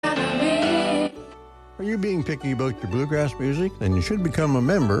Are you being picky about your bluegrass music? Then you should become a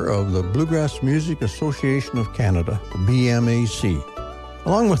member of the Bluegrass Music Association of Canada, the BMAC.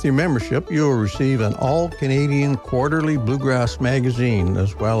 Along with your membership, you will receive an all-Canadian quarterly bluegrass magazine,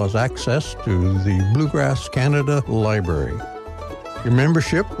 as well as access to the Bluegrass Canada Library. Your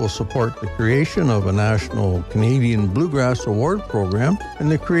membership will support the creation of a National Canadian Bluegrass Award program and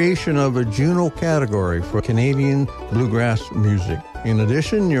the creation of a Juno category for Canadian bluegrass music. In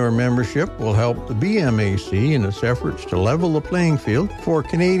addition, your membership will help the BMAC in its efforts to level the playing field for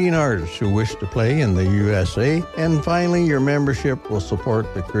Canadian artists who wish to play in the USA. And finally, your membership will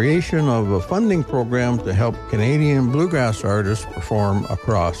support the creation of a funding program to help Canadian bluegrass artists perform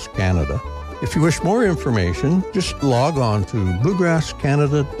across Canada. If you wish more information, just log on to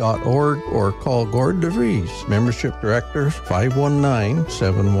bluegrasscanada.org or call Gord DeVries, Membership Director,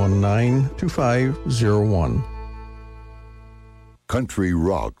 519-719-2501. Country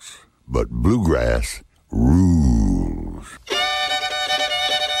rocks, but bluegrass rules.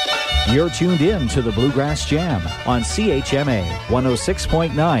 You're tuned in to the Bluegrass Jam on CHMA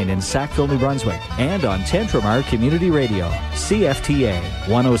 106.9 in Sackville, New Brunswick, and on Tentramar Community Radio, CFTA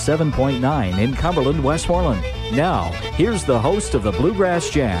 107.9 in Cumberland, Westmoreland. Now, here's the host of the Bluegrass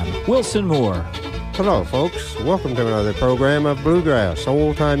Jam, Wilson Moore. Hello, folks. Welcome to another program of Bluegrass,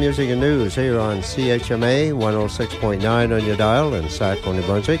 old-time music and news here on CHMA 106.9 on your dial in Sackville, New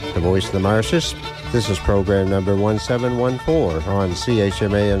Brunswick, the voice of the Marshes. This is program number 1714 on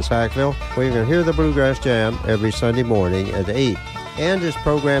CHMA in Sackville, where you can hear the Bluegrass Jam every Sunday morning at 8. And it's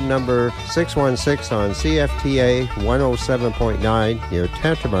program number 616 on CFTA 107.9, your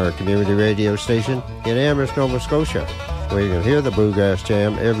Tantramar Community Radio Station in Amherst, Nova Scotia, where you can hear the Bluegrass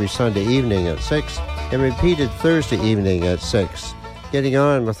Jam every Sunday evening at 6 and repeated Thursday evening at 6. Getting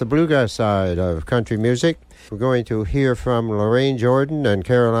on with the bluegrass side of country music, we're going to hear from Lorraine Jordan and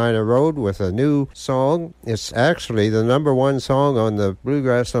Carolina Road with a new song. It's actually the number one song on the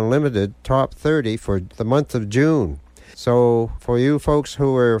Bluegrass Unlimited Top 30 for the month of June. So for you folks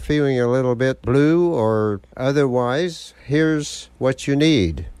who are feeling a little bit blue or otherwise, here's what you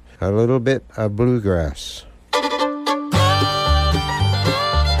need. A little bit of bluegrass.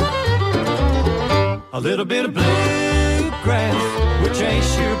 A little bit of bluegrass will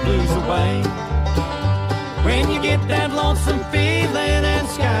chase your blues away. When you get that lonesome feeling and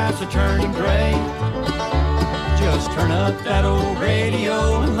skies are turning gray, just turn up that old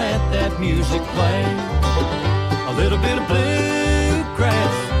radio and let that music play. A little bit of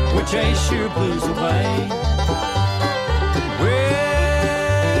bluegrass will chase your blues away.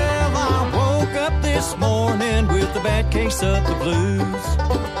 Well, I woke up this morning with a bad case of the blues.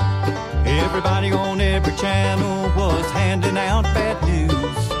 Everybody on every channel was handing out bad news.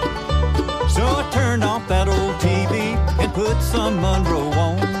 So I turned off that old TV and put some Monroe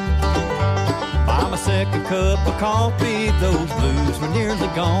on. By my second cup of coffee, those blues were nearly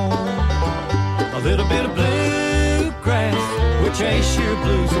gone. A little bit of bluegrass will chase your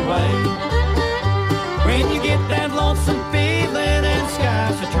blues away. When you get that lonesome feeling and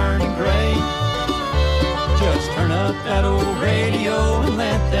skies are turning gray, just turn up that old radio and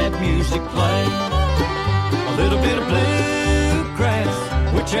let that music play. A little bit of bluegrass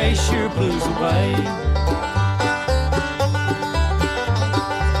will chase your blues away.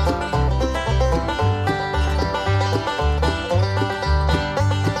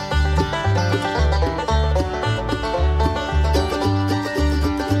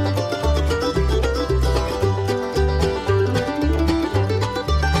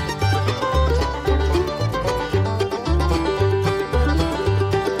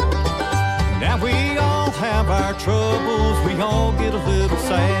 Troubles, we all get a little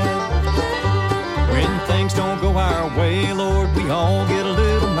sad. When things don't go our way, Lord, we all get a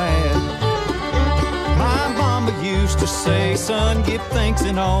little mad. My mama used to say, son, give thanks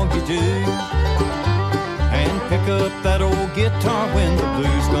in all you do, and pick up that old guitar when the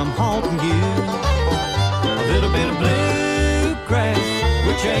blues come haunting you. A little bit of bluegrass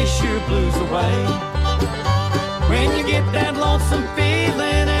will chase your blues away. When you get that lonesome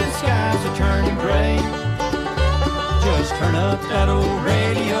feeling and skies are turning gray, just turn up that old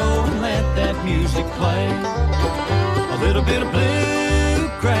radio and let that music play. A little bit of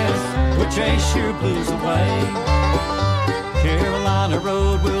bluegrass will chase your blues away. Carolina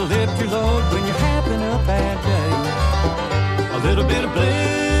Road will lift your load when you're having a bad day. A little bit of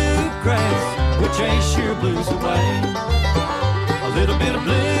bluegrass will chase your blues away. A little bit of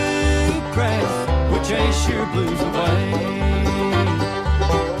bluegrass will chase your blues away.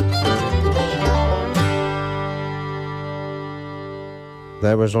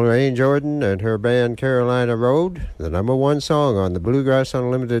 That was Lorraine Jordan and her band Carolina Road, the #1 song on the Bluegrass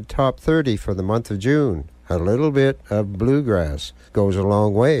Unlimited Top 30 for the month of June. A little bit of bluegrass goes a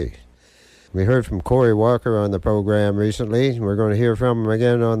long way. We heard from Corey Walker on the program recently. We're going to hear from him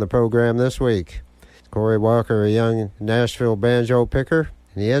again on the program this week. Corey Walker, a young Nashville banjo picker,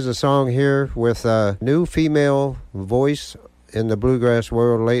 and he has a song here with a new female voice in the bluegrass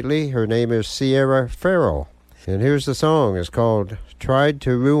world lately. Her name is Sierra Farrell. And here's the song. It's called Tried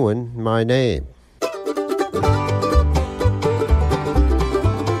to Ruin My Name.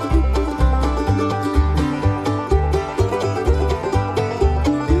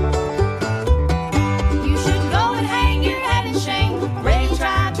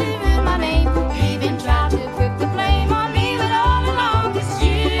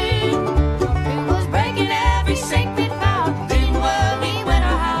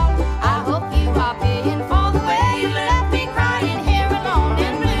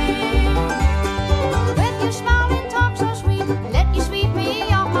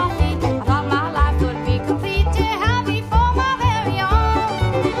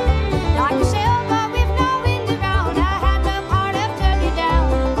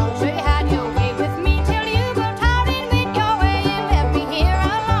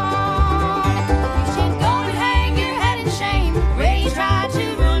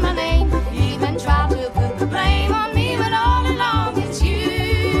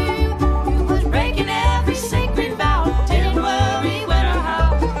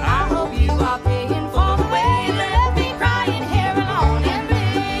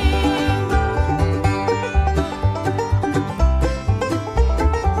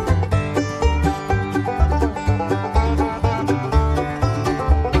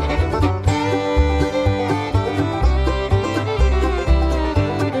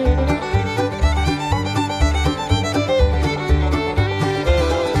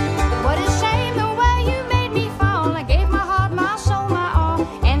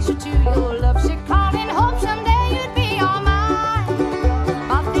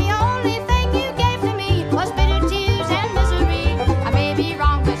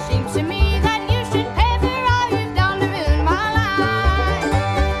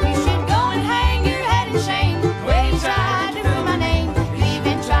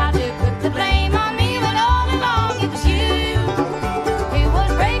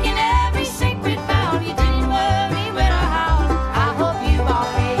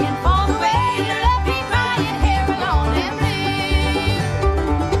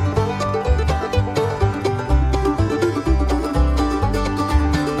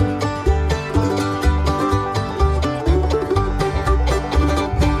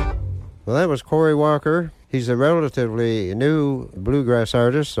 Well, that was Corey Walker. He's a relatively new bluegrass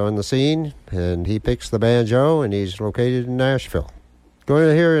artist on the scene, and he picks the banjo, and he's located in Nashville. Going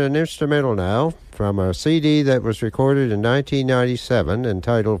to hear an instrumental now from a CD that was recorded in 1997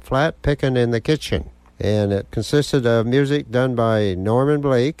 entitled Flat Pickin' in the Kitchen. And it consisted of music done by Norman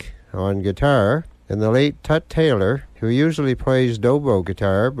Blake on guitar and the late Tut Taylor, who usually plays dobro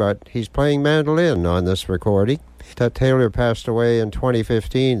guitar, but he's playing mandolin on this recording. Tut Taylor passed away in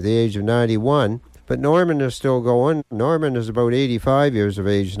 2015 at the age of 91, but Norman is still going. Norman is about 85 years of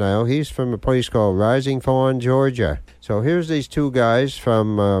age now. He's from a place called Rising Fawn, Georgia. So here's these two guys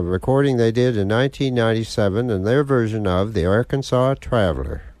from a recording they did in 1997 and their version of The Arkansas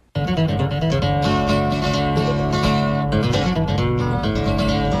Traveler.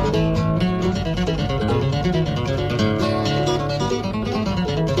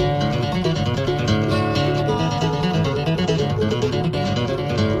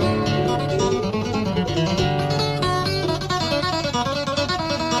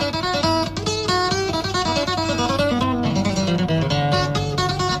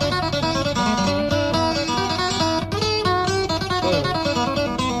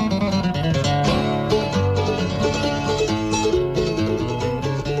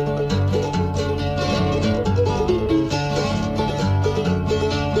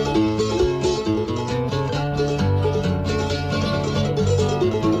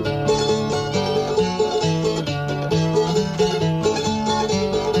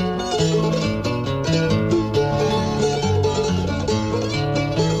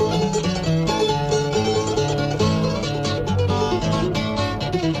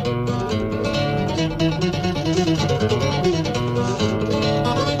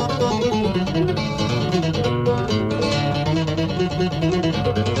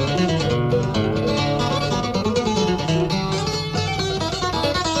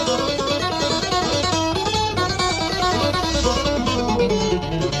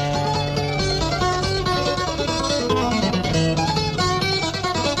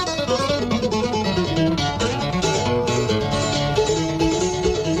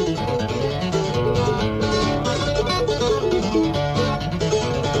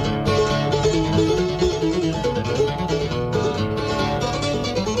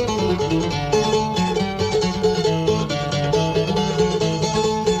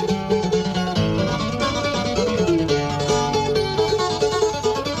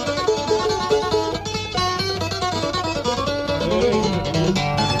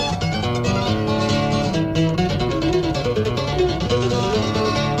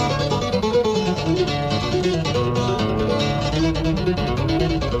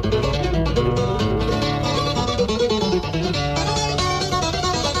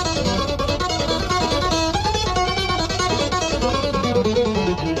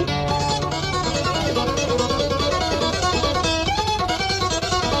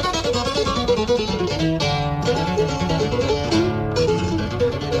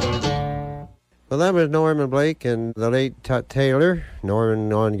 that was Norman Blake and the late Tut Taylor.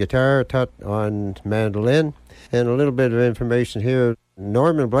 Norman on guitar, Tut on mandolin. And a little bit of information here.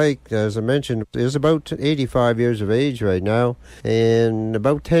 Norman Blake, as I mentioned, is about 85 years of age right now. And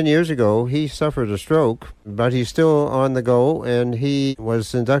about 10 years ago, he suffered a stroke, but he's still on the go. And he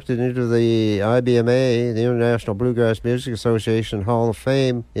was inducted into the IBMA, the International Bluegrass Music Association Hall of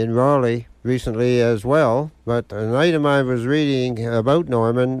Fame in Raleigh recently as well. But an item I was reading about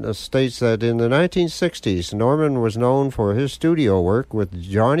Norman states that in the 1960s, Norman was known for his studio work with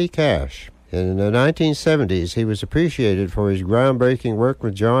Johnny Cash. In the 1970s, he was appreciated for his groundbreaking work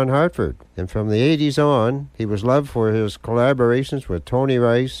with John Hartford. And from the 80s on, he was loved for his collaborations with Tony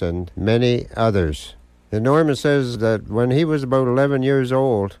Rice and many others. And Norman says that when he was about 11 years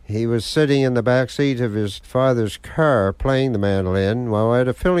old, he was sitting in the back seat of his father's car playing the mandolin while at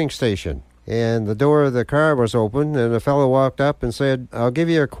a filling station. And the door of the car was open, and a fellow walked up and said, "I'll give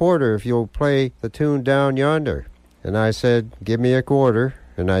you a quarter if you'll play the tune Down Yonder." And I said, "Give me a quarter."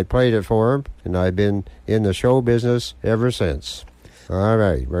 And I played it for him, and I've been in the show business ever since. All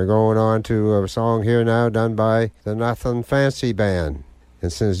right, we're going on to a song here now done by the Nothing Fancy Band.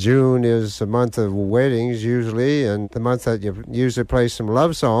 And since June is a month of weddings usually, and the month that you usually play some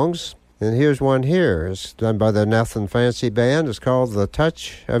love songs, and here's one here. It's done by the Nothing Fancy Band. It's called The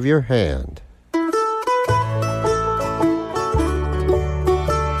Touch of Your Hand.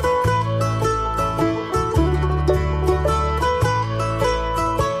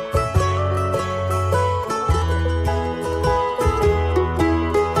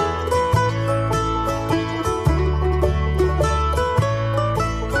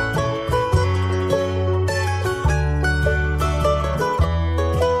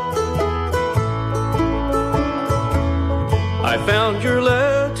 Found your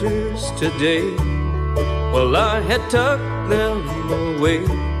letters today. Well, I had tucked them away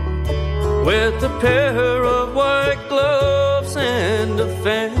with a pair of white gloves and a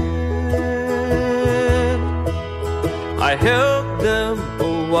fan. I held them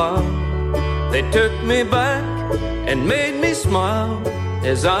a while. They took me back and made me smile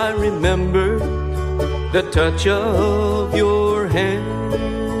as I remembered the touch of your hand.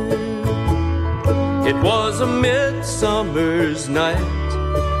 It was a midsummer's night.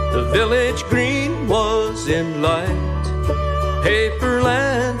 The village green was in light. Paper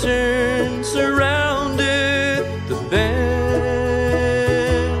lanterns surrounded the band.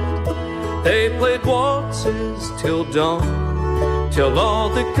 They played waltzes till dawn, till all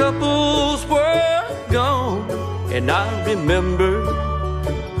the couples were gone. And I remember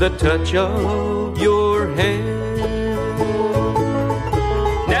the touch of your hand.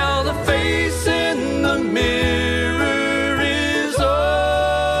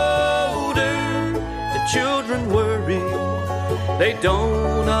 They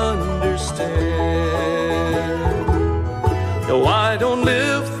don't understand. No, I don't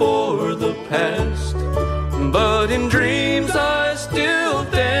live for the past, but in dreams I still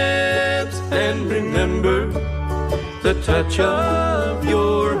dance and remember the touch of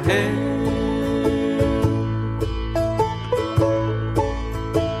your hand.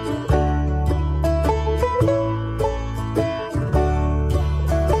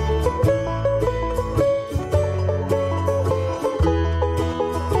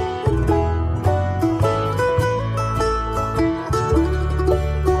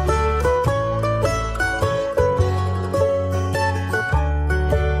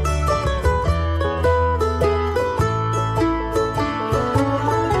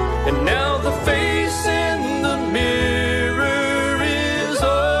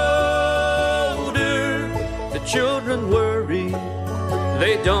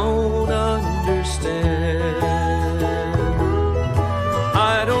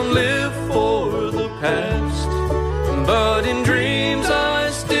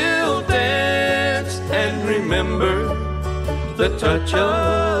 The touch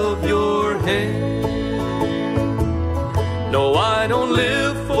of your hand. No, I don't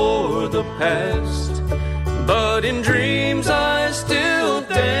live for the past, but in dreams I still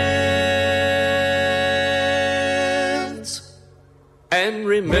dance and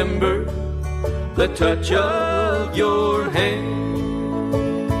remember the touch of your hand.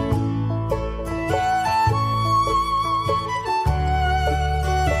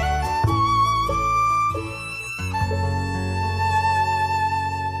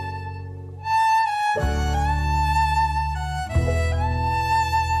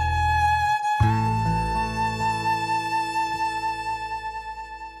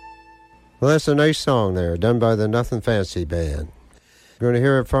 Well, that's a nice song there, done by the Nothing Fancy Band. Going to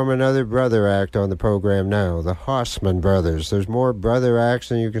hear it from another brother act on the program now, the Hossman Brothers. There's more brother acts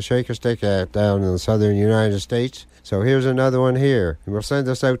than you can shake a stick at down in the southern United States. So here's another one here. And we'll send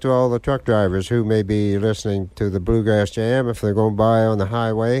this out to all the truck drivers who may be listening to the Bluegrass Jam if they're going by on the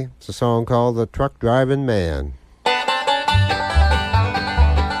highway. It's a song called The Truck Driving Man.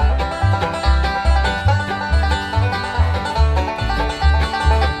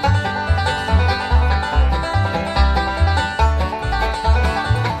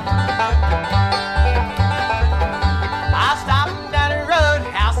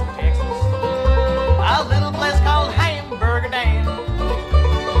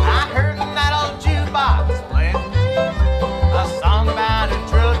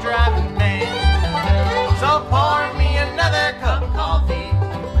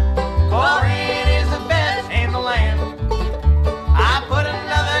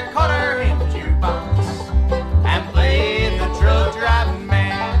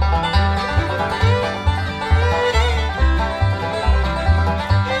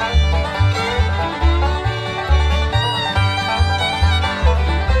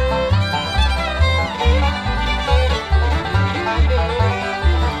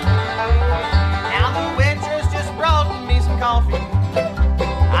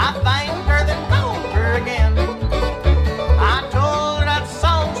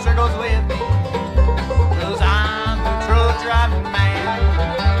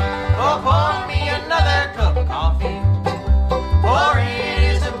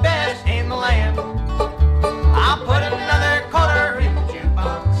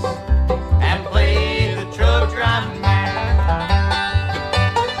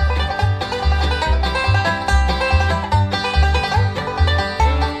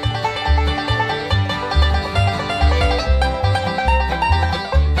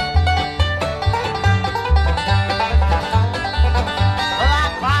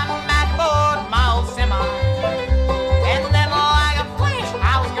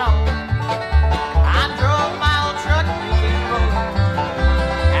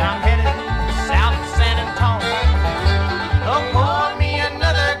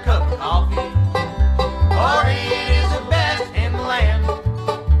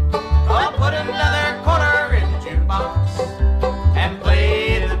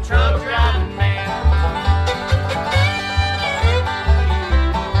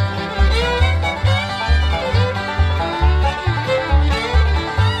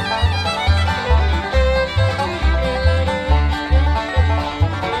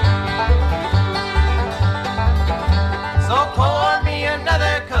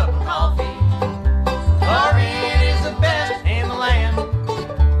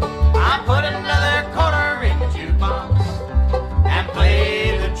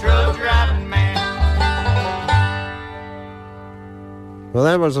 Well,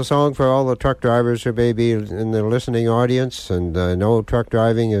 that was a song for all the truck drivers who may be in the listening audience. And I know truck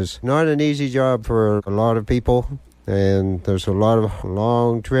driving is not an easy job for a lot of people. And there's a lot of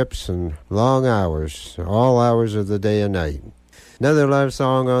long trips and long hours, all hours of the day and night. Another love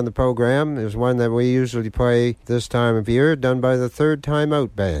song on the program is one that we usually play this time of year, done by the Third Time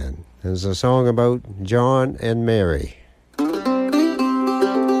Out Band. It's a song about John and Mary.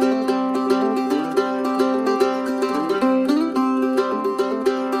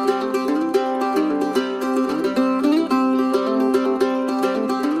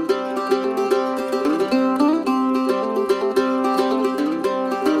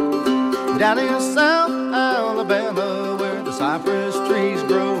 Down in South Alabama, where the cypress trees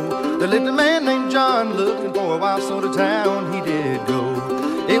grow, there lived a man named John, looking for a wife, so to town he did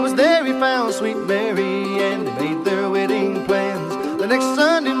go. It was there he found sweet Mary, and they made their wedding plans. The next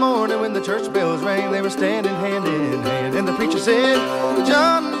Sunday morning when the church bells rang, they were standing hand in hand, and the preacher said,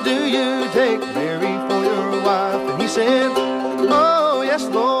 "John, do you take Mary for your wife?" And he said, "Oh, yes,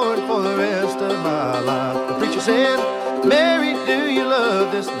 Lord, for the rest of my life." The preacher said, "Mary, do you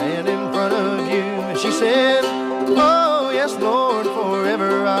love this man in front of you?" And she said, "Oh, yes, Lord,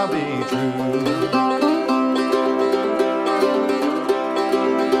 forever I'll be true."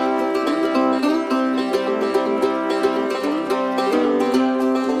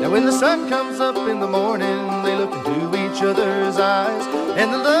 Now when the sun comes up in the morning, they look into each other's eyes,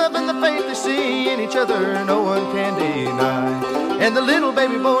 and the love and the faith they see in each other no one can deny. And the little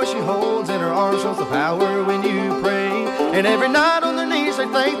baby boy she holds in her arms shows the power when you pray. And every night on their knees they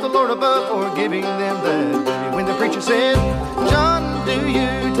thank the Lord above for giving them that day. When the preacher said, "John, do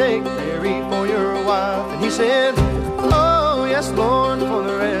you take Mary for your wife?" And he said, "Oh, yes, Lord, for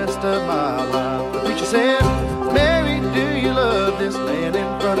the rest of my life." The preacher said, "Mary, do you love this man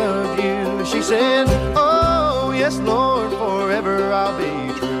in front of you?" And she said, "Oh, Oh, yes, Lord, forever I'll be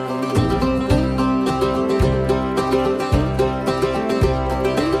true.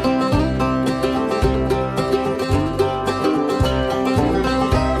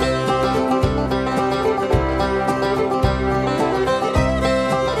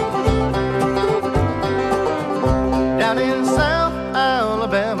 Down in South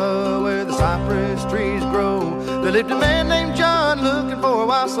Alabama, where the cypress trees grow, there lived a man named John looking for a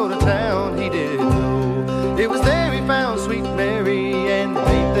wild sort of town he did know. It was there he found sweet Mary and they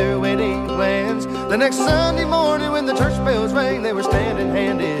made their wedding plans. The next Sunday morning when the church bells rang, they were standing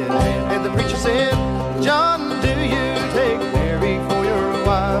hand in hand. And the preacher said, John, do you take Mary for your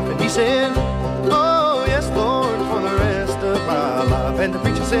wife? And he said, oh, yes, Lord, for the rest of my life. And the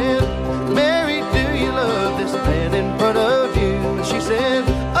preacher said, Mary, do you love this man in front of you? And she said,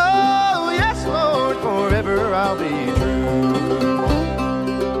 oh, yes, Lord, forever I'll be true.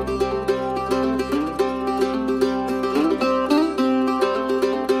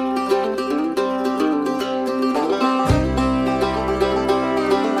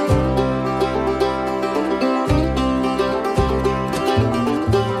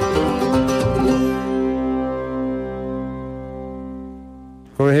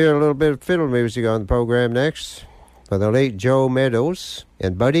 We'll hear a little bit of fiddle music on the program next by the late Joe Meadows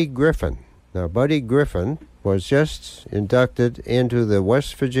and Buddy Griffin. Now, Buddy Griffin was just inducted into the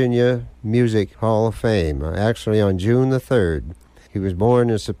West Virginia Music Hall of Fame, actually on June the 3rd. He was born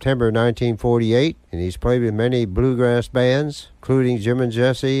in September 1948, and he's played with many bluegrass bands, including Jim and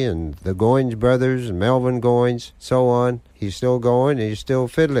Jesse and the Goins Brothers and Melvin Goins, so on. He's still going, and he's still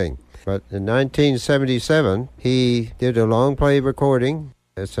fiddling. But in 1977, he did a long-play recording.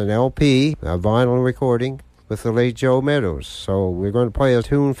 It's an LP, a vinyl recording, with the late Joe Meadows. So we're going to play a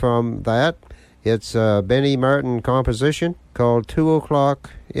tune from that. It's a Benny Martin composition called 2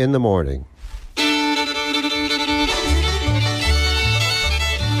 o'clock in the morning.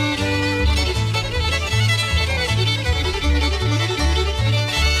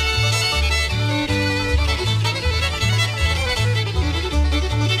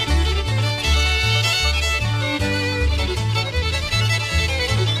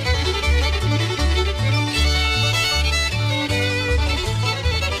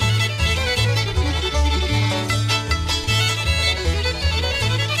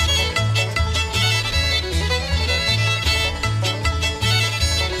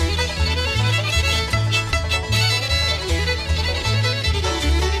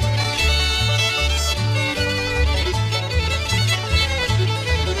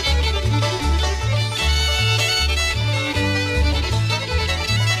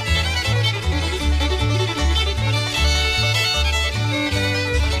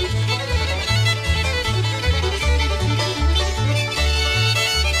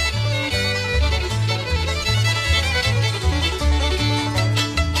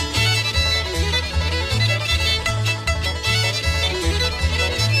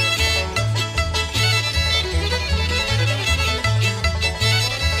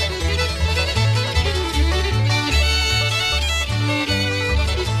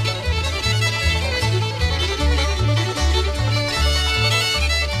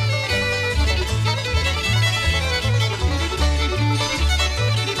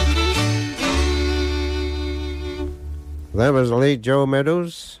 That was the late Joe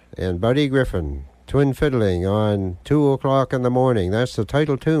Meadows and Buddy Griffin, twin fiddling on 2 o'clock in the morning. That's the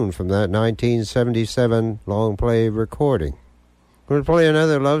title tune from that 1977 long play recording. We're going to play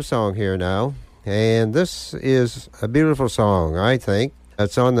another love song here now, and this is a beautiful song, I think.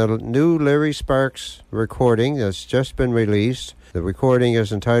 It's on the new Larry Sparks recording that's just been released. The recording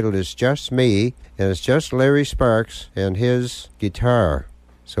is entitled It's Just Me, and it's just Larry Sparks and his guitar.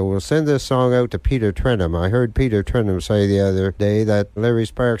 So we'll send this song out to Peter Trenum. I heard Peter Trenum say the other day that Larry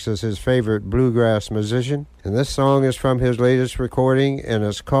Sparks is his favorite bluegrass musician. And this song is from his latest recording, and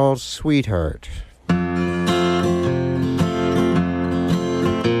it's called Sweetheart.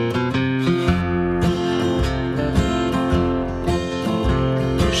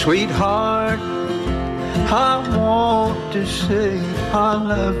 Sweetheart, I want to say I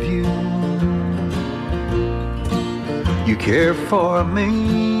love you. You care for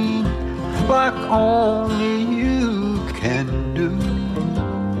me like only you can do.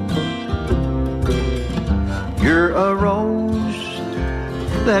 You're a rose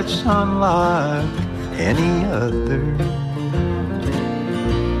that's unlike any other.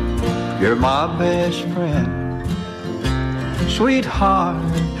 You're my best friend. Sweetheart,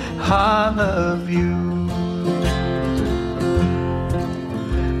 I love you.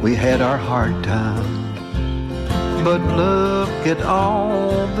 We had our hard times, but look at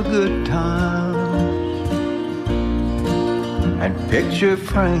all the good times. and picture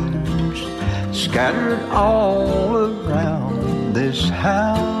frames scattered all around this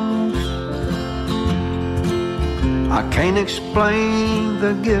house. I can't explain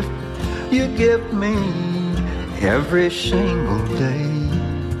the gift you give me every single day,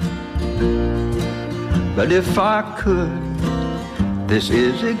 but if I could, this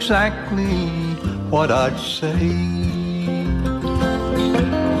is exactly what I'd say.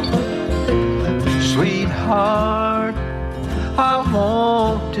 Sweetheart, I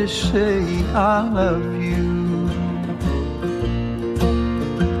want to say I love you.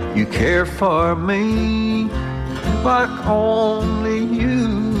 You care for me like only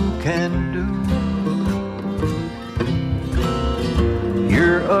you can do.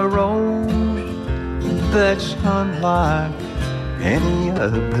 You're a rose that's unlike any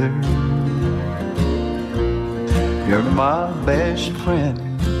other. You're my best friend.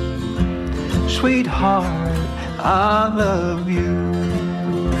 Sweetheart, I love you.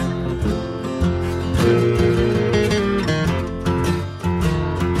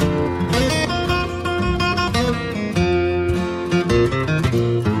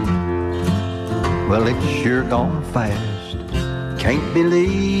 Well, it's sure gone fast. Can't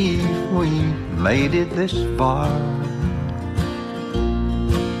believe we made it this far.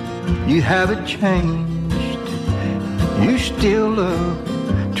 You haven't changed. You still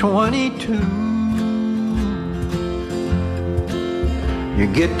look 22. You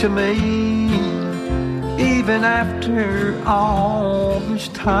get to me even after all this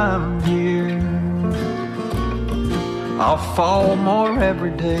time, dear. I'll fall more every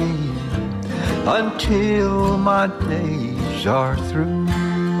day until my days are through.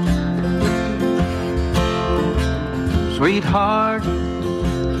 Sweetheart,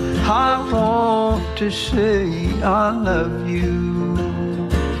 I want to say I love you.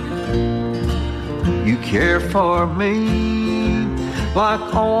 You care for me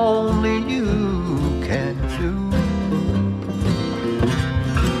like only you can do.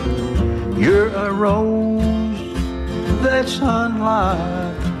 You're a rose that's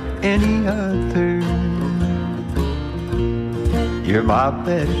unlike any other. You're my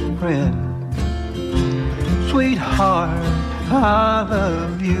best friend. Sweetheart, I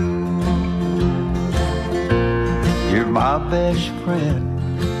love you. You're my best friend.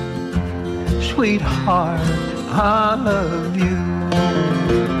 Sweetheart, I love you.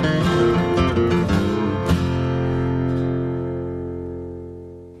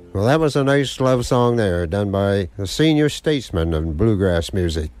 Well, that was a nice love song there, done by the senior statesman of bluegrass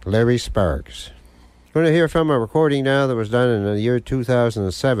music, Larry Sparks. We're going to hear from a recording now that was done in the year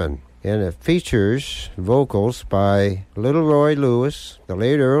 2007, and it features vocals by Little Roy Lewis, the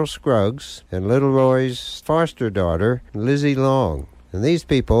late Earl Scruggs, and Little Roy's foster daughter, Lizzie Long. And these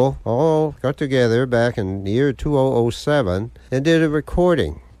people all got together back in the year 2007 and did a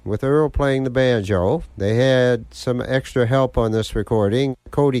recording with Earl playing the banjo. They had some extra help on this recording.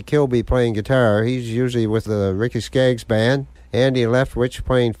 Cody Kilby playing guitar. He's usually with the Ricky Skaggs band. Andy Leftwich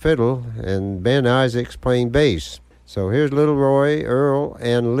playing fiddle, and Ben Isaacs playing bass. So here's Little Roy, Earl,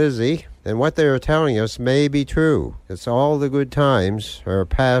 and Lizzie. And what they are telling us may be true. It's all the good times are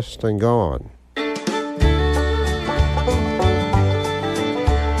past and gone.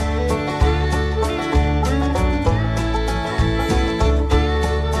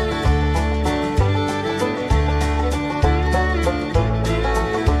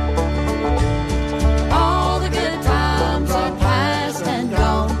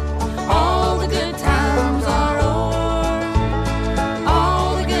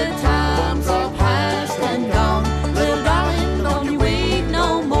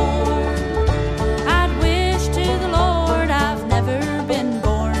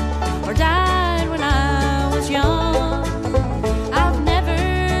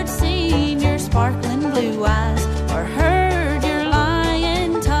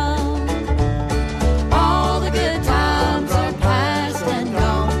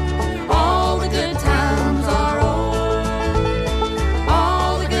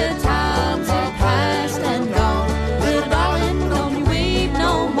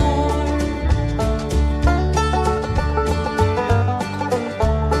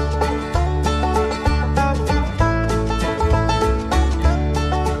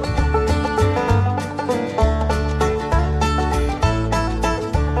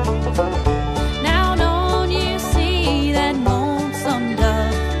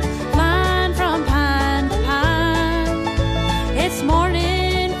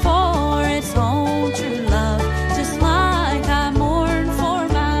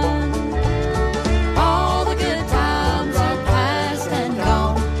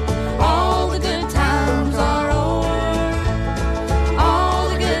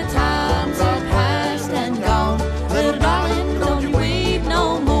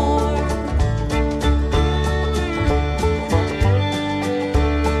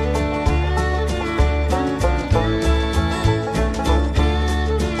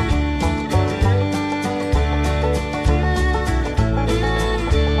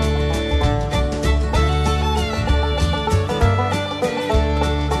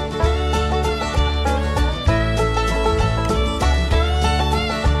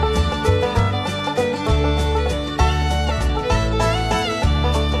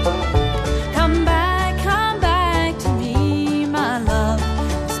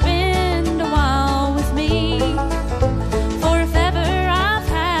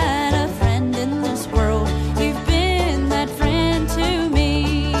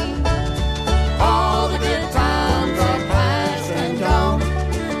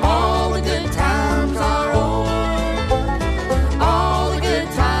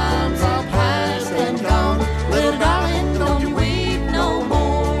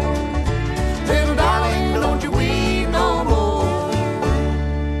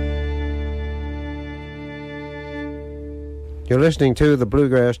 You're listening to the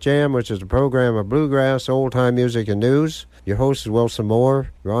Bluegrass Jam, which is a program of bluegrass, old-time music, and news. Your host is Wilson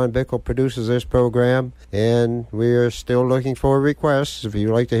Moore. Ron Bickle produces this program, and we're still looking for requests. If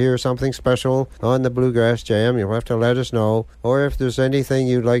you'd like to hear something special on the Bluegrass Jam, you'll have to let us know. Or if there's anything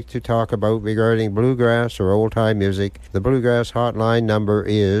you'd like to talk about regarding bluegrass or old-time music, the Bluegrass hotline number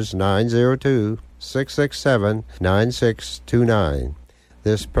is 902-667-9629.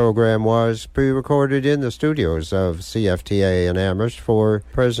 This program was pre-recorded in the studios of CFTA in Amherst for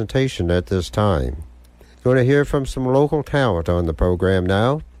presentation at this time. Going to hear from some local talent on the program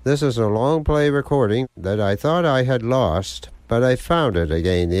now. This is a long play recording that I thought I had lost, but I found it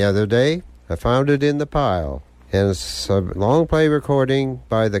again the other day. I found it in the pile. And it's a long play recording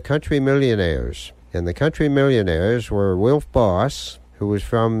by the Country Millionaires. And the Country Millionaires were Wilf Boss, who was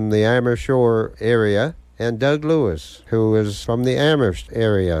from the Amherst Shore area, and Doug Lewis, who is from the Amherst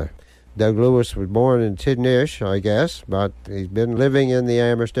area. Doug Lewis was born in Tidnish, I guess, but he's been living in the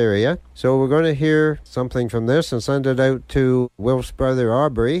Amherst area. So we're going to hear something from this and send it out to Wilf's brother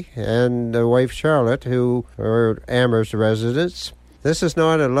Aubrey and wife Charlotte, who are Amherst residents. This is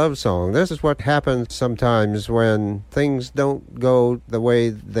not a love song. This is what happens sometimes when things don't go the way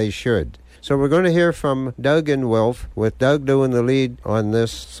they should. So we're going to hear from Doug and Wilf, with Doug doing the lead on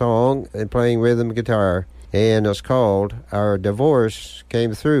this song and playing rhythm guitar. And it's called Our Divorce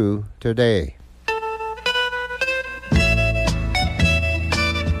Came Through Today.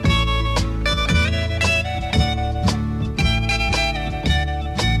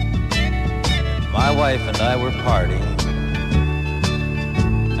 My wife and I were partying,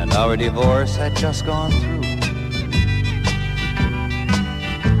 and our divorce had just gone through.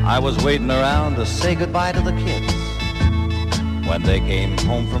 I was waiting around to say goodbye to the kids when they came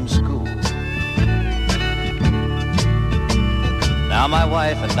home from school. Now my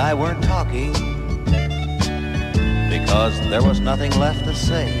wife and I weren't talking because there was nothing left to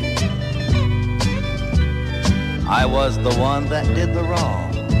say. I was the one that did the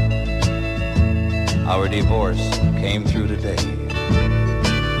wrong. Our divorce came through today.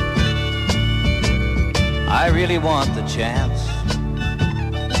 I really want the chance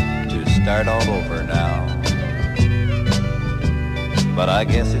to start all over now, but I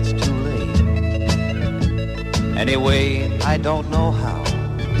guess it's too late. Anyway, I don't know how.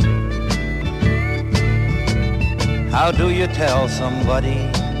 How do you tell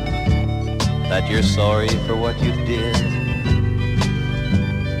somebody that you're sorry for what you did?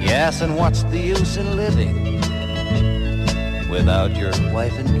 Yes, and what's the use in living without your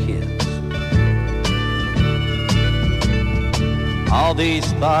wife and kids? All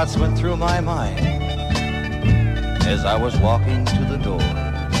these thoughts went through my mind as I was walking to the door.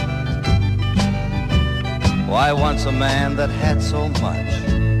 Why once a man that had so much,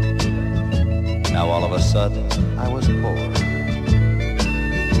 now all of a sudden I was poor.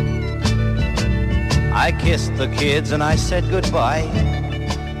 I kissed the kids and I said goodbye,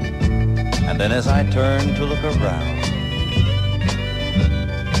 and then as I turned to look around,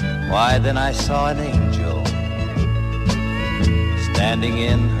 why then I saw an angel standing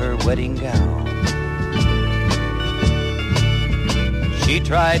in her wedding gown. She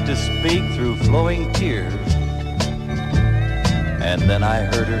tried to speak through flowing tears, and then I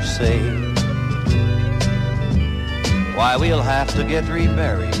heard her say, why, we'll have to get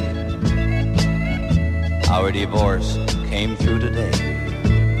remarried. Our divorce came through today.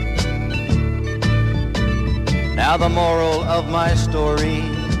 Now the moral of my story,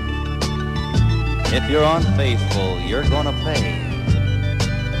 if you're unfaithful, you're gonna pay.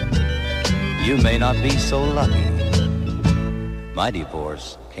 You may not be so lucky. My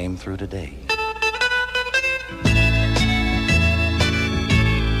divorce came through today.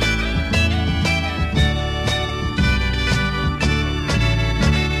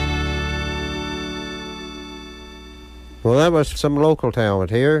 Well, that was some local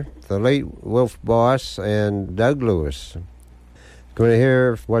talent here. The late Wilf Boss and Doug Lewis. Going to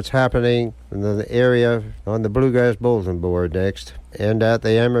hear what's happening in the area on the Bluegrass Bulletin Board next. And at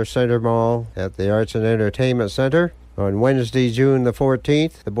the Amherst Center Mall at the Arts and Entertainment Center. On Wednesday, June the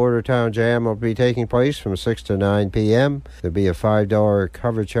 14th, the Bordertown Jam will be taking place from 6 to 9 p.m. There'll be a $5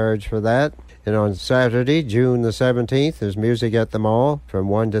 cover charge for that. And on Saturday, June the 17th, there's music at the mall from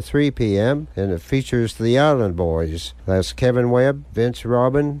 1 to 3 p.m., and it features the Island Boys. That's Kevin Webb, Vince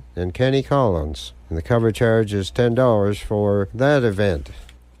Robin, and Kenny Collins. And the cover charge is $10 for that event.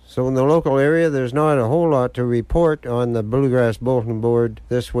 So in the local area, there's not a whole lot to report on the Bluegrass Bulletin Board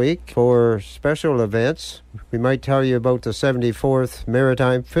this week. For special events, we might tell you about the 74th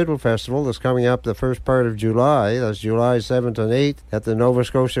Maritime Fiddle Festival that's coming up the first part of July. That's July 7th and 8th at the Nova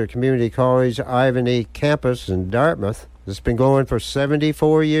Scotia Community College Ivany campus in Dartmouth. It's been going for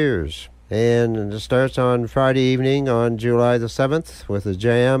 74 years. And it starts on Friday evening on July the 7th with a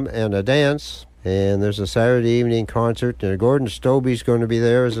jam and a dance. And there's a Saturday evening concert, and Gordon Stobie's going to be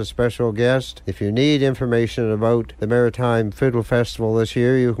there as a special guest. If you need information about the Maritime Fiddle Festival this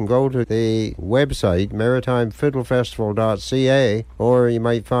year, you can go to the website, maritimefiddlefestival.ca, or you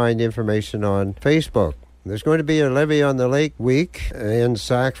might find information on Facebook. There's going to be a Levee on the Lake week in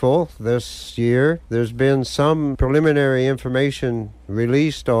Sackville this year. There's been some preliminary information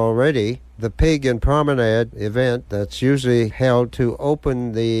released already. The Pig and Promenade event that's usually held to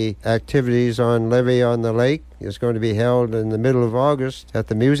open the activities on Levee on the Lake is going to be held in the middle of August at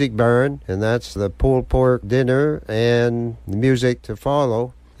the Music Barn, and that's the pulled pork dinner and music to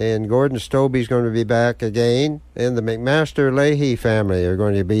follow. And Gordon Stobie's going to be back again, and the McMaster Leahy family are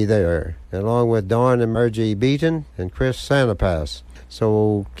going to be there, along with Don and Margie Beaton and Chris Sanapass.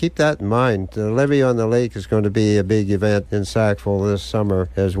 So keep that in mind. The Levee on the Lake is going to be a big event in Sackville this summer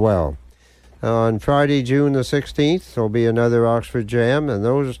as well. On Friday, June the 16th, there'll be another Oxford Jam, and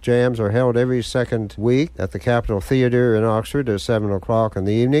those jams are held every second week at the Capitol Theatre in Oxford at 7 o'clock in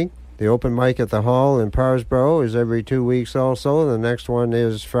the evening. The open mic at the Hall in Parsboro is every 2 weeks also. The next one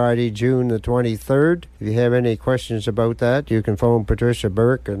is Friday, June the 23rd. If you have any questions about that, you can phone Patricia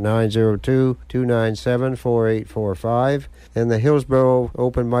Burke at 902-297-4845. And the Hillsborough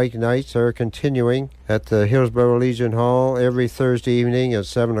open mic nights are continuing at the Hillsborough Legion Hall every Thursday evening at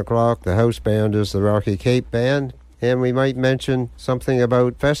 7 o'clock. The house band is the Rocky Cape Band. And we might mention something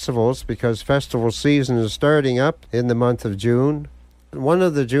about festivals, because festival season is starting up in the month of June. One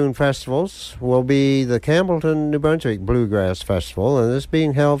of the June festivals will be the Campbellton, New Brunswick Bluegrass Festival, and it's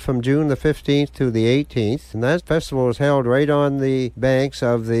being held from June the 15th to the 18th. And that festival is held right on the banks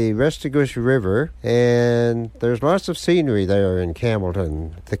of the Restigouche River, and there's lots of scenery there in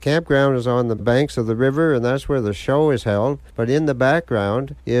Campbellton. The campground is on the banks of the river, and that's where the show is held. But in the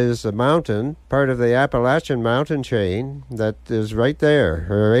background is a mountain, part of the Appalachian mountain chain, that is right there,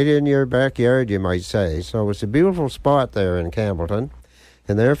 right in your backyard, you might say. So it's a beautiful spot there in Campbellton.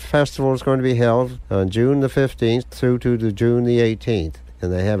 And their festival is going to be held on June the 15th through to June the 18th.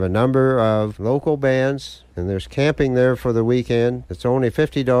 And they have a number of local bands, and there's camping there for the weekend. It's only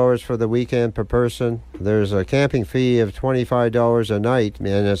 $50 for the weekend per person. There's a camping fee of $25 a night,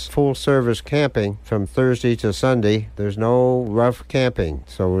 and it's full-service camping from Thursday to Sunday. There's no rough camping,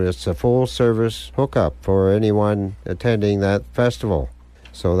 so it's a full-service hookup for anyone attending that festival.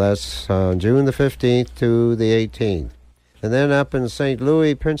 So that's June the 15th to the 18th. And then up in St.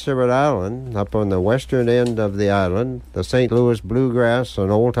 Louis, Prince Edward Island, up on the western end of the island, the St. Louis Bluegrass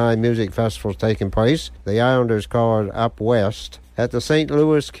and Old Time Music Festival is taking place. The islanders call it Up West at the St.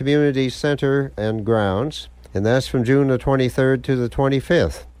 Louis Community Center and grounds, and that's from June the 23rd to the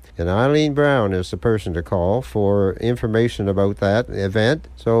 25th. And Eileen Brown is the person to call for information about that event.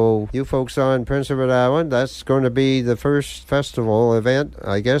 So you folks on Prince Edward Island, that's going to be the first festival event,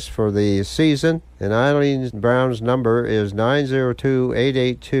 I guess, for the season. And Eileen Brown's number is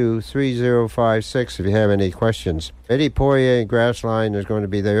 902-882-3056 if you have any questions. Eddie Poirier and Grassline is going to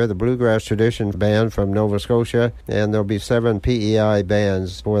be there, the Bluegrass Tradition Band from Nova Scotia, and there'll be 7 PEI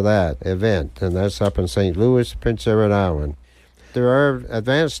bands for that event, and that's up in St. Louis, Prince Edward Island. There are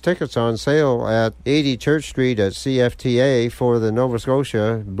advance tickets on sale at 80 Church Street at CFTA for the Nova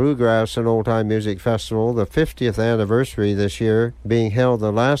Scotia Bluegrass and Old Time Music Festival, the 50th anniversary this year, being held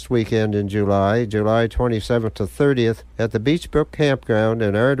the last weekend in July 27th to 30th, at the Beachbrook Campground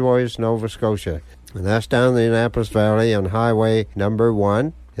in Ardoise, Nova Scotia. And that's down the Annapolis Valley on Highway number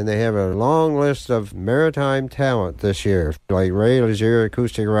 1. And they have a long list of maritime talent this year, like Ray Legier,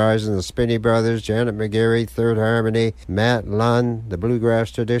 Acoustic Horizon, the Spinney Brothers, Janet McGarry, Third Harmony, Matt Lunn, the Bluegrass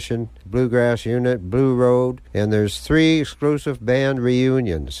Tradition, Bluegrass Unit, Blue Road, and there's 3 exclusive band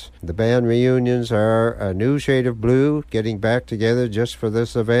reunions. The band reunions are A New Shade of Blue, getting back together just for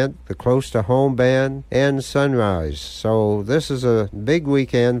this event, the Close to Home Band, and Sunrise. So this is a big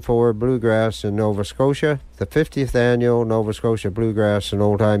weekend for Bluegrass in Nova Scotia, the 50th annual Nova Scotia Bluegrass and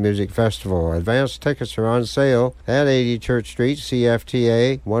Old Time Music Festival. Advance tickets are on sale at 80 Church Street,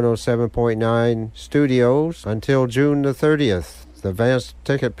 CFTA 107.9 Studios until June the 30th. The advance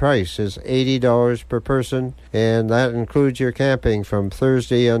ticket price is $80 per person, and that includes your camping from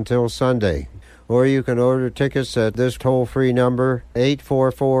Thursday until Sunday. Or you can order tickets at this toll-free number,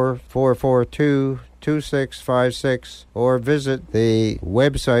 844-442-2656, or visit the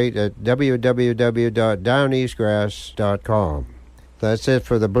website at www.downeastgrass.com. That's it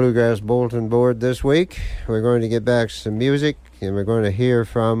for the Bluegrass Bulletin Board this week. We're going to get back to some music, and we're going to hear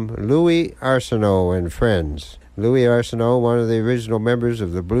from Louis Arsenault and Friends. Louis Arsenault, one of the original members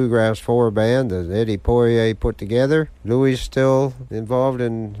of the Bluegrass 4 band that Eddie Poirier put together. Louis is still involved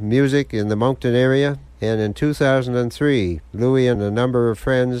in music in the Moncton area. And in 2003, Louis and a number of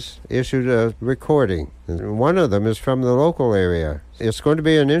friends issued a recording. And one of them is from the local area. It's going to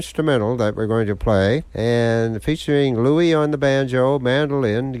be an instrumental that we're going to play, and featuring Louis on the banjo,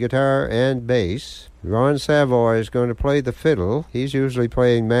 mandolin, guitar, and bass. Ron Savoy is going to play the fiddle. He's usually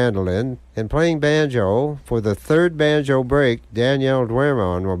playing mandolin. And playing banjo, for the third banjo break, Danielle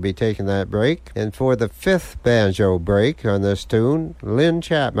Dwermon will be taking that break. And for the fifth banjo break on this tune, Lynn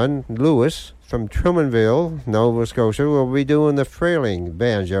Chapman Lewis from Trumanville, Nova Scotia, will be doing the frailing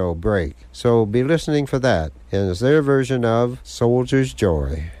banjo break. So be listening for that. And it's their version of Soldier's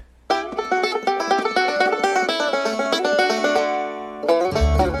Joy.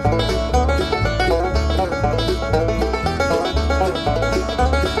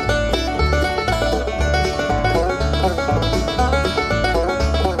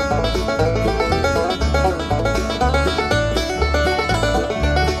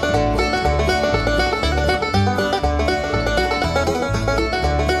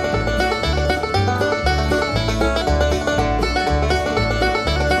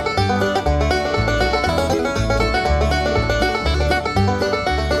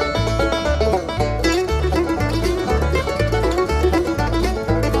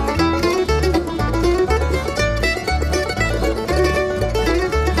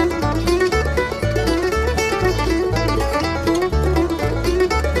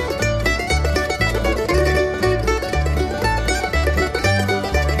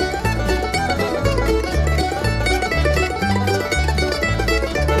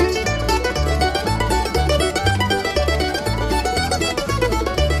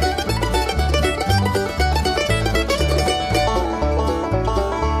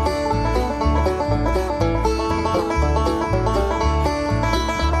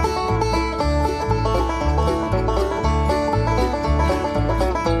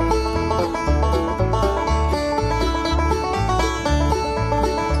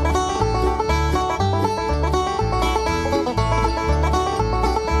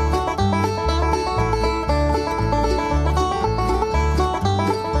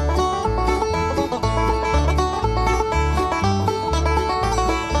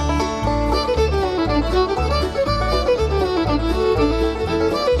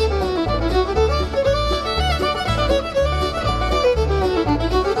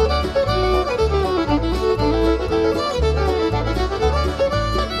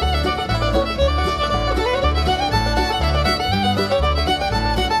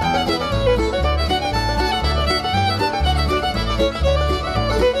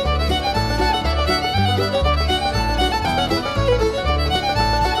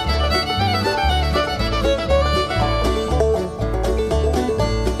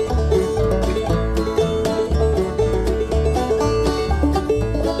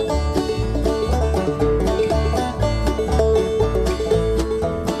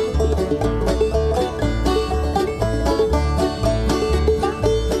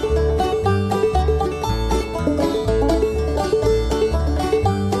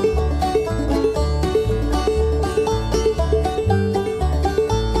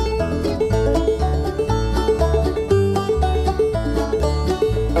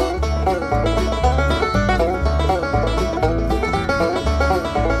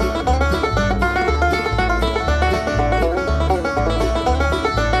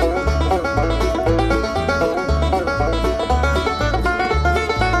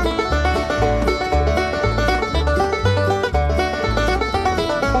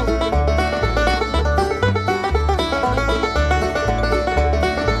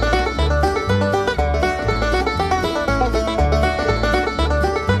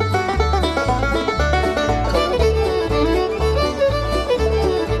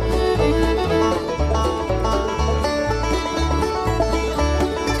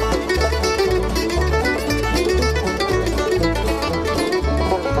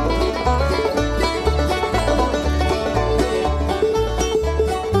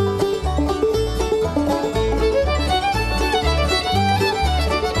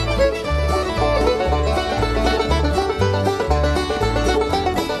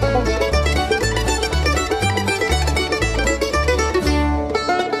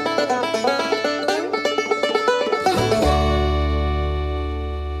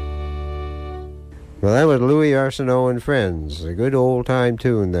 Well, that was Louis Arsenault and Friends, a good old-time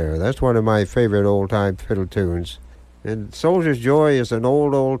tune there. That's one of my favorite old-time fiddle tunes. And Soldier's Joy is an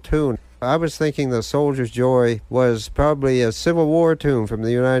old tune. I was thinking the Soldier's Joy was probably a Civil War tune from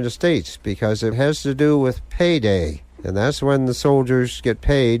the United States because it has to do with payday. And that's when the soldiers get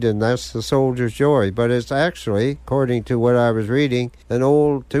paid, and that's the Soldier's Joy. But it's actually, according to what I was reading, an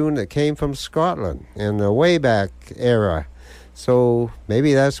old tune that came from Scotland in the way back era. So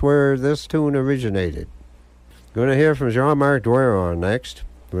maybe that's where this tune originated. Going to hear from Jean-Marc Drouin next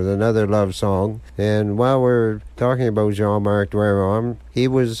with another love song. And while we're talking about Jean-Marc Drouin, he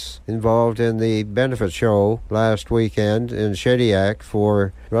was involved in the benefit show last weekend in Shediac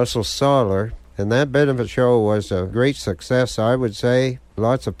for Russell Soller. And that benefit show was a great success, I would say.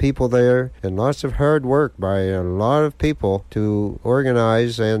 Lots of people there and lots of hard work by a lot of people to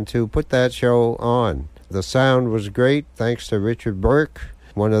organize and to put that show on. The sound was great, thanks to Richard Burke,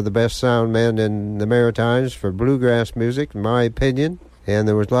 one of the best sound men in the Maritimes for bluegrass music, in my opinion. And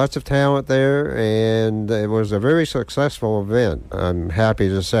there was lots of talent there, and it was a very successful event, I'm happy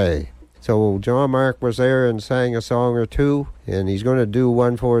to say. So Jean-Marc was there and sang a song or two, and he's going to do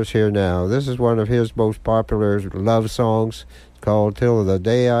one for us here now. This is one of his most popular love songs called Till the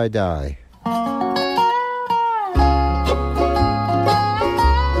Day I Die.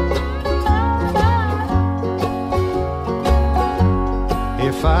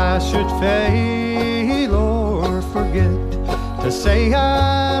 If I should fail or forget to say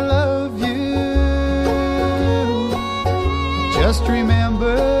I love you, just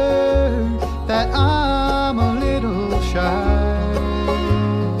remember that I'm a little shy,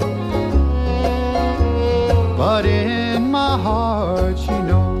 but in my heart you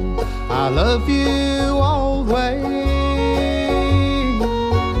know I love you always,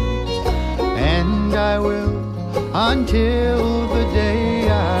 and I will until the day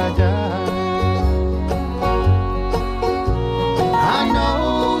I die. I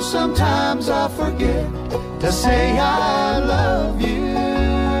know sometimes I forget to say I love you.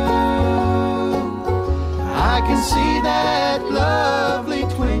 I can see that lovely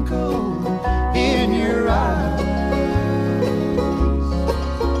twinkle in your eyes.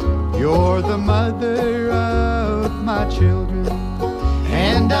 You're the mother of my children,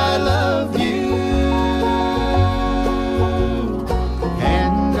 and I love you,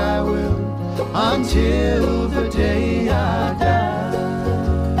 and I will until the day I die.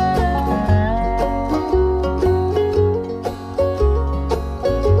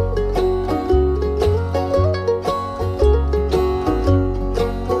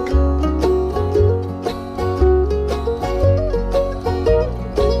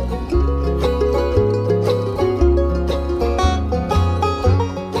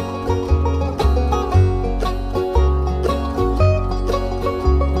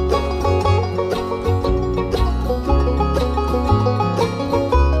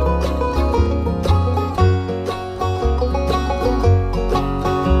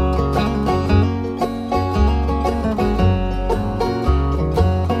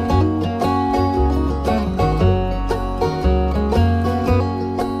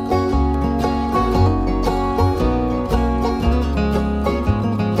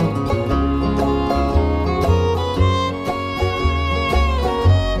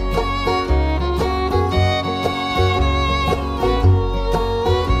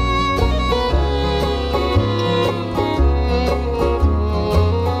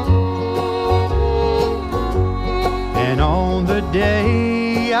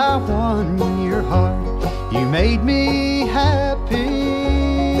 Day I won your heart, you made me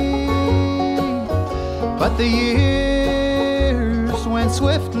happy, but the years went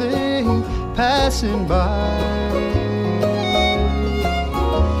swiftly passing by,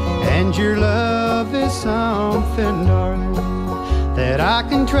 and your love is something, darling, that I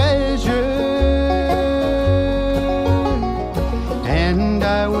can treasure, and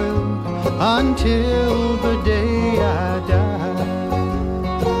I will until the day I die.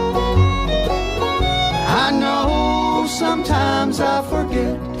 I know sometimes I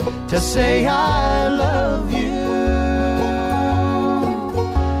forget to say I love you.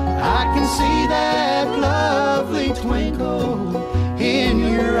 I can see that lovely twinkle in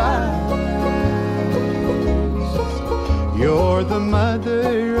your eyes. You're the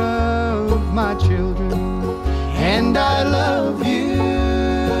mother of my children, and I love you,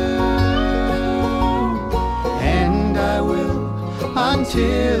 and I will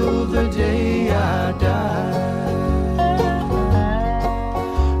until the day I die.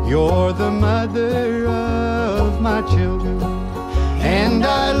 You're the mother of my children, and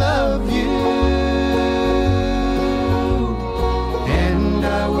I love you, and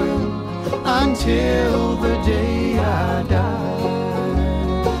I will until the day I die.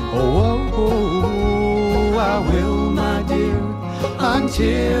 Oh, oh, oh, I will, my dear,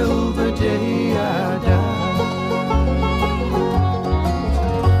 until the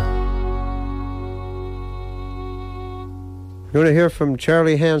We're going to hear from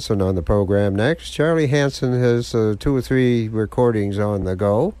Charlie Hansen on the program next. Charlie Hansen has 2 or 3 recordings on the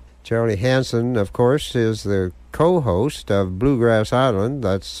go. Charlie Hansen, of course, is the co-host of Bluegrass Island.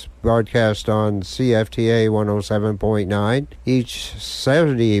 That's broadcast on CFTA 107.9 each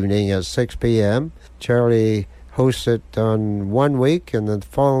Saturday evening at 6 p.m. Charlie hosts it on one week, and the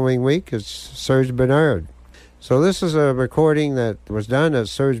following week it's Serge Bernard. So this is a recording that was done at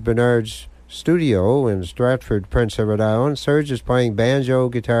Serge Bernard's studio in Stratford, Prince Edward Island. Serge is playing banjo,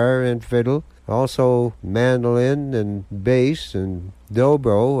 guitar, and fiddle, also mandolin and bass and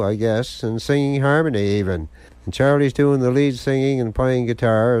dobro, I guess, and singing harmony even. And Charlie's doing the lead singing and playing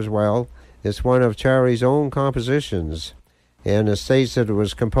guitar as well. It's one of Charlie's own compositions, and it states that it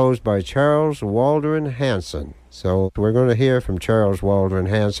was composed by Charles Waldron Hansen. So we're going to hear from Charles Waldron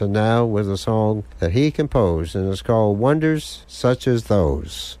Hansen now with a song that he composed, and it's called Wonders Such as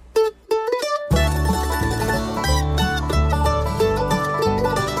Those.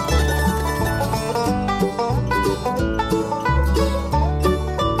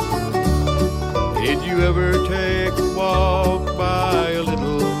 Did you ever take a walk by a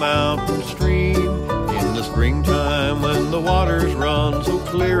little mountain stream in the springtime when the waters run so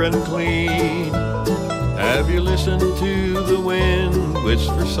clear and clean? Have you listened to the wind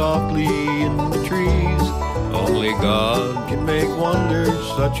whisper softly in the trees? Only God can make wonders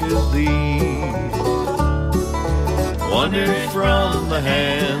such as these. Wonders from the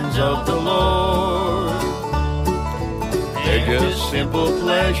hands of the Lord. They're just simple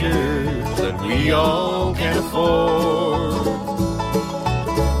pleasures that we all can afford.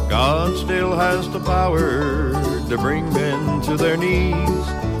 God still has the power to bring men to their knees,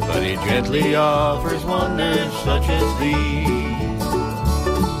 but he gently offers wonders such as these.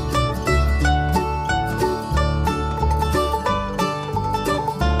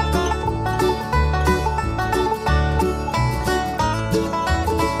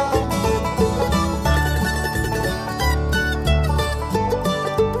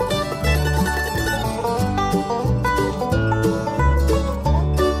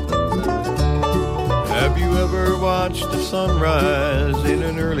 Watched the sunrise in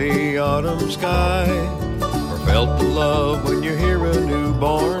an early autumn sky, or felt the love when you hear a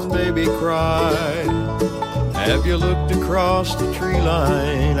newborn baby cry? Have you looked across the tree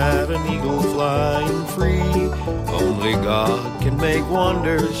line at an eagle flying free? Only God can make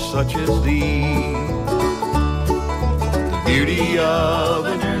wonders such as these. The beauty of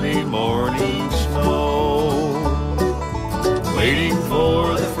an early morning snow, waiting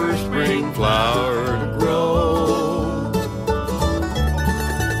for the first spring flower to grow.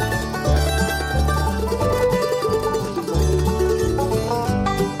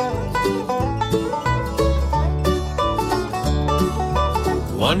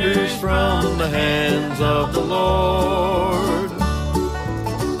 Wonders from the hands of the Lord.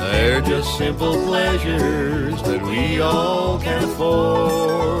 They're just simple pleasures that we all can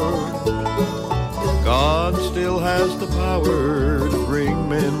afford. God still has the power to bring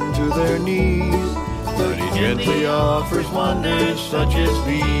men to their knees, but he gently offers wonders such as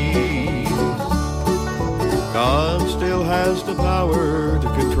these. God still has the power to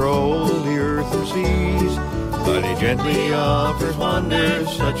control the earth and seas, but he gently offers wonders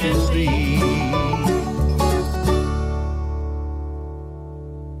such as these.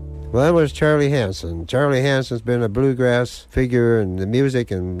 Well, that was Charlie Hansen. Charlie Hansen's been a bluegrass figure in the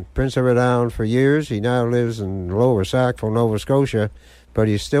music in Prince Edward Island for years. He now lives in Lower Sackville, Nova Scotia, but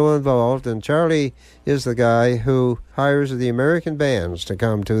he's still involved. And Charlie is the guy who hires the American bands to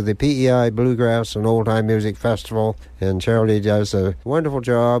come to the PEI Bluegrass and Old Time Music Festival. And Charlie does a wonderful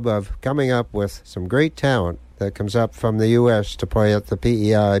job of coming up with some great talent that comes up from the U.S. to play at the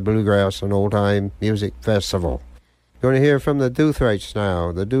PEI Bluegrass and Old Time Music Festival. Going to hear from the Doothrights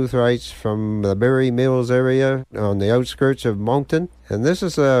now. The Doothrights from the Berry Mills area on the outskirts of Moncton. And this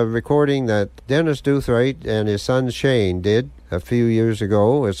is a recording that Dennis Doothright and his son Shane did a few years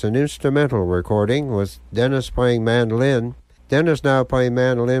ago. It's an instrumental recording with Dennis playing mandolin. Dennis now playing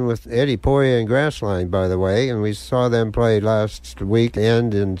mandolin with Eddie Poirier and Grassline, by the way, and we saw them play last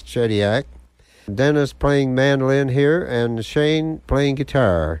weekend in Shediac. Dennis playing mandolin here and Shane playing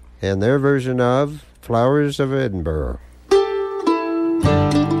guitar, and their version of Flowers of Edinburgh.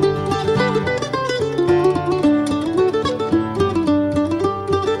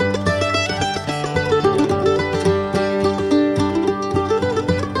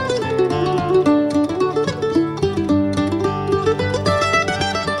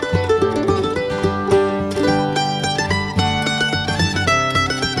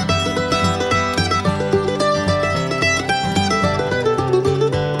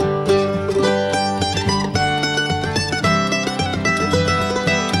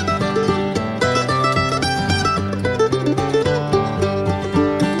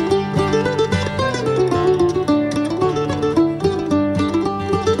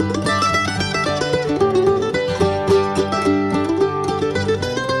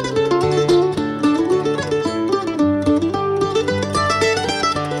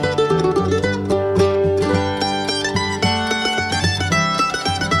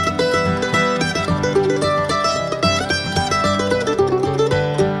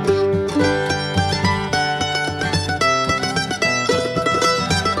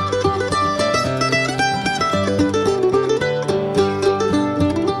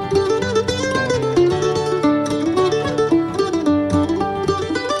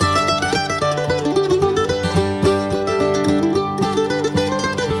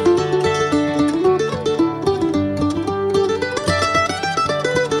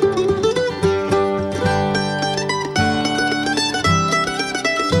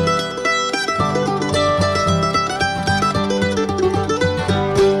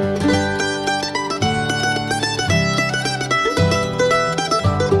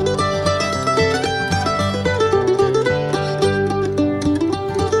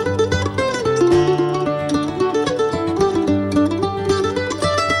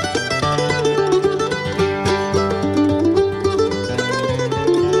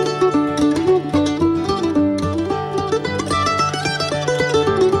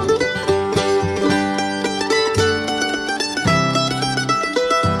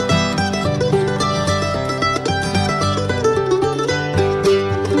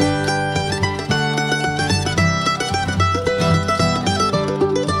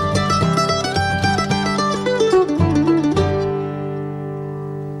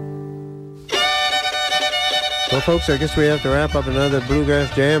 Well, folks, I guess we have to wrap up another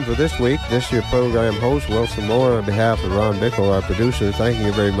Bluegrass Jam for this week. This is your program host, Wilson Moore, on behalf of Ron Bickle, our producer. Thank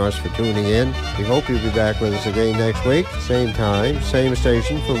you very much for tuning in. We hope you'll be back with us again next week. Same time, same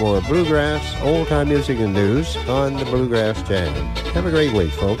station for more bluegrass, old-time music, and news on the Bluegrass Jam. Have a great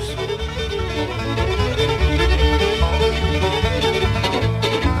week, folks.